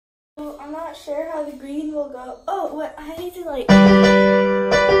I'm not sure how the green will go. Oh, what? I need to like...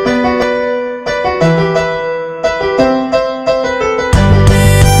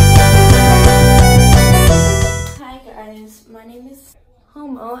 Hi guys, my name is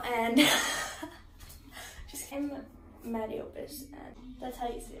Homo and I'm Maddie Opus, and that's how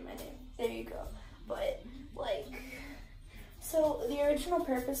you say my name. There you go. But like, so the original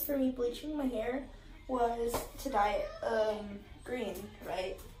purpose for me bleaching my hair was to dye it green,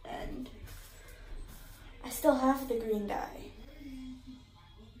 right? And I still have the green dye.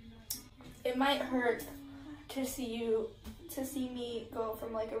 It might hurt to see me go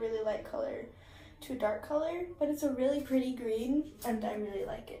from like a really light color to a dark color, but it's a really pretty green and I really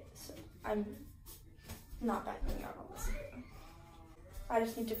like it. So I'm not backing out on this. I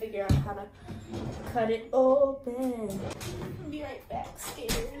just need to figure out how to cut it open. I'll be right back,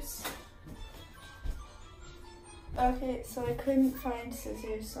 skaters. Okay, so I couldn't find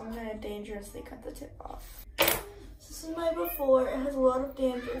scissors, so I'm gonna dangerously cut the tip off. This is my before. It has a lot of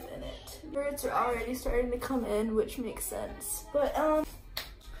dandruff in it. Birds are already starting to come in, which makes sense. But I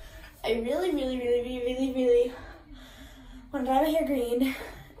really want to dye my hair green,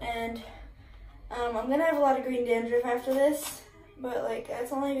 and I'm gonna have a lot of green dandruff after this. But like,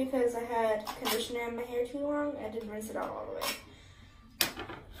 that's only because I had conditioner in my hair too long. I didn't rinse it out all the way.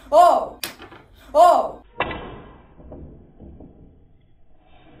 Oh! Oh!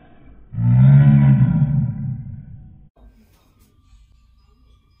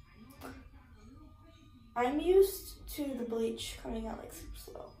 I'm used to the bleach coming out like super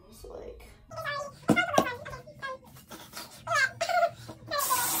slow, so like...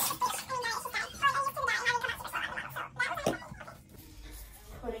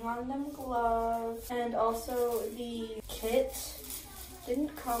 Putting on them gloves, and also the kit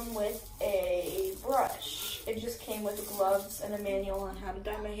didn't come with a brush. It just came with gloves and a manual on how to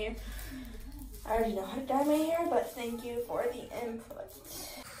dye my hair. I already know how to dye my hair, but thank you for the input.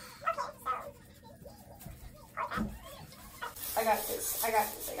 I got this, I got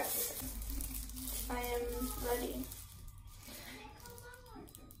this, I got this. I am ready.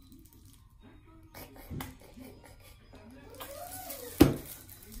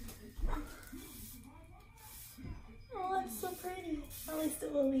 Oh, it's so pretty. At least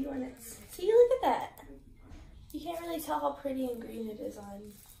it will be when it's... See, look at that. You can't really tell how pretty and green it is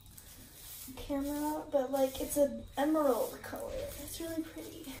on camera, but like, it's an emerald color. It's really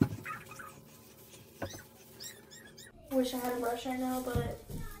pretty. Wish I had a brush right now, but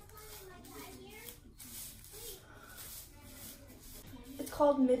it's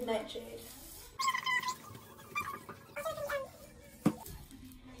called Midnight Jade.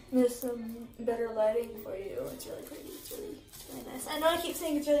 There's some better lighting for you. It's really pretty. It's really nice. I know I keep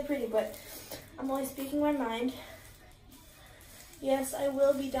saying it's really pretty, but I'm only speaking my mind. Yes, I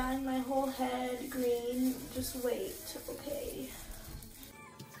will be dyeing my whole head green. Just wait, okay?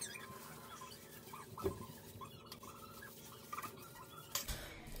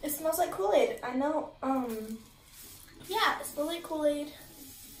 It smells like Kool-Aid. I know, yeah, it smells like Kool-Aid.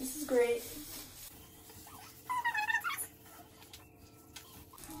 This is great.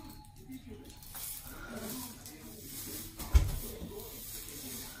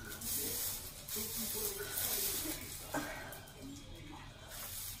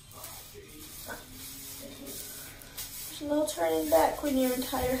 There's no turning back when your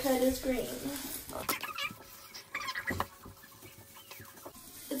entire head is green.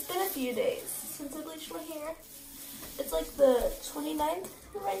 It's been a few days since I bleached my hair. It's like the 29th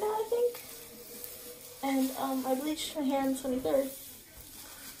right now, I think. And I bleached my hair on the 23rd.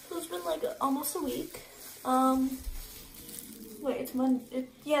 So it's been like almost a week. Wait, it's Monday.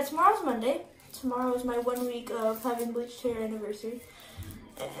 Yeah, tomorrow's Monday. Tomorrow is my 1 week of having bleached hair anniversary.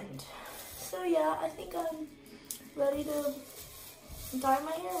 And so yeah, I think I'm ready to dye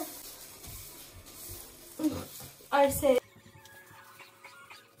my hair. I say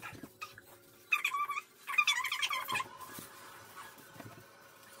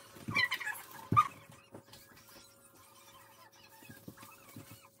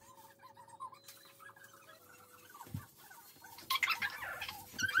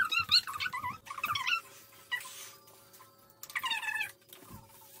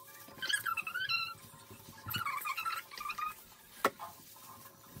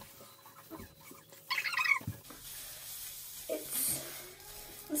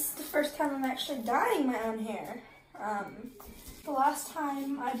first time I'm actually dyeing my own hair. The last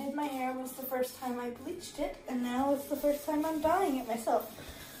time I did my hair was the first time I bleached it, and now it's the first time I'm dyeing it myself.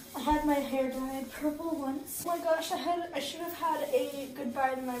 I had my hair dyed purple once. Oh my gosh, I should have had a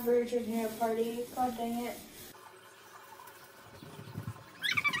goodbye to my virgin hair party. God dang it.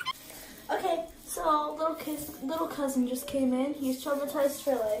 So little cousin just came in. He's traumatized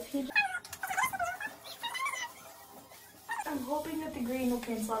for life. I'm hoping that the green will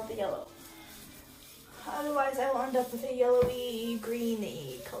cancel out the yellow. Otherwise, I will end up with a yellowy,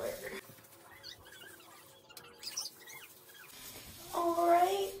 greeny color.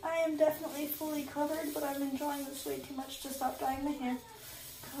 Alright, I am definitely fully covered, but I'm enjoying this way too much to stop dyeing my hair.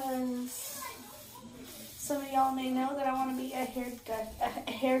 Because some of y'all may know that I want to be a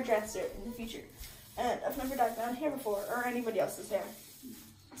hairdresser in the future. And I've never dyed my own hair before, or anybody else's hair.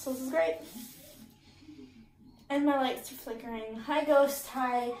 So this is great. And my lights are flickering. Hi Ghost,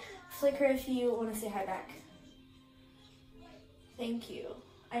 hi. Flicker if you want to say hi back. Thank you.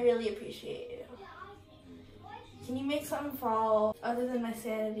 I really appreciate you. Can you make something fall other than my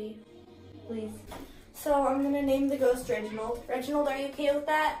sanity, please? So I'm gonna name the ghost Reginald. Reginald, are you okay with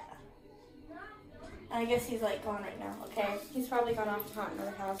that? I guess he's like gone right now. Okay, he's probably gone off to haunt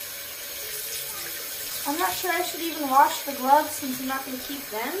another house. I'm not sure I should even wash the gloves since I'm not gonna keep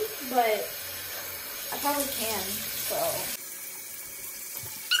them, but I probably can. So.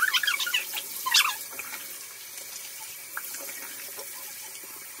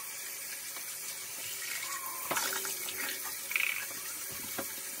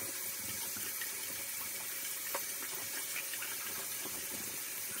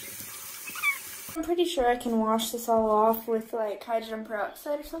 I'm pretty sure I can wash this all off with like hydrogen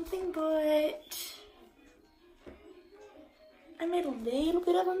peroxide or something, but I made a little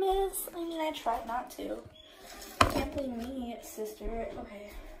bit of a mess. I mean, I tried not to. Can't blame me, sister.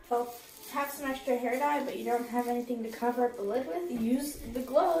 Okay. Well, have some extra hair dye, but you don't have anything to cover up the lid with. Use the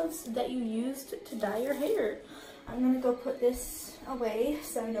gloves that you used to dye your hair. I'm gonna go put this away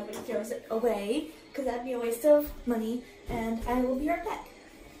so nobody throws it away, because that'd be a waste of money, and I will be right back.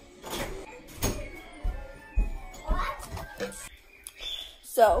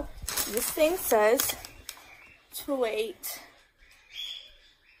 So, this thing says to wait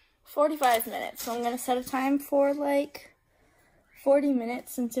 45 minutes. So I'm going to set a time for like 40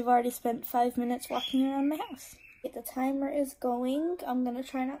 minutes since I've already spent 5 minutes walking around my house. The timer is going. I'm going to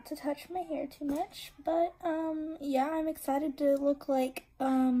try not to touch my hair too much. But, yeah, I'm excited to look like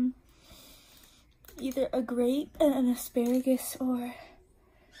either a grape, an asparagus, or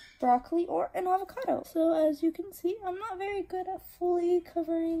broccoli, or an avocado. So as you can see, I'm not very good at fully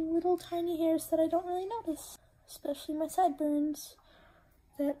covering little tiny hairs that I don't really notice, especially my sideburns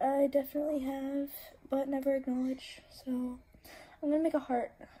that I definitely have but never acknowledge. So I'm gonna make a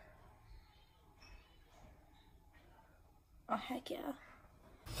heart. Oh heck yeah.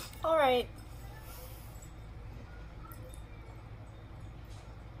 Alright.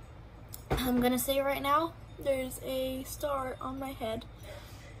 I'm gonna say right now, there's a star on my head.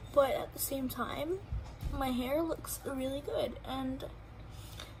 But at the same time, my hair looks really good, and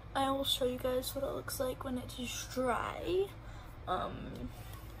I will show you guys what it looks like when it is dry.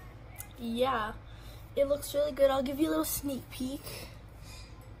 Yeah, it looks really good. I'll give you a little sneak peek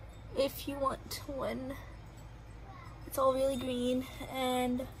if you want when it's all really green,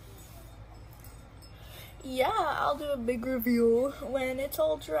 and yeah, I'll do a big review when it's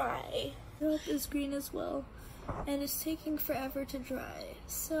all dry. I hope it's green as well. And it's taking forever to dry.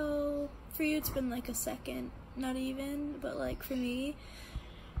 So for you it's been like a second, not even, but like for me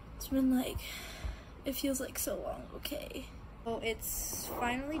it's been like, it feels like so long. Okay, so it's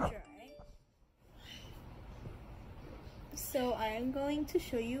finally dry. So I am going to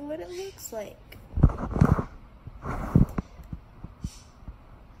show you what it looks like.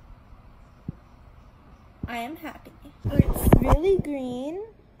 I am happy. It's really green.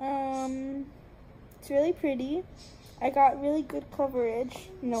 It's really pretty. I got really good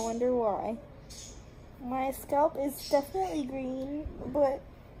coverage, no wonder why. My scalp is definitely green, but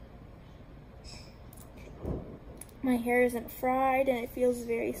my hair isn't fried and it feels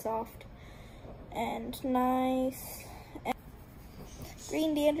very soft and nice. And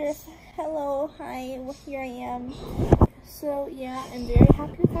green dandruff, hello, hi, well, here I am. So yeah, I'm very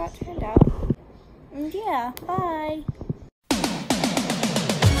happy with how it turned out. And yeah, bye.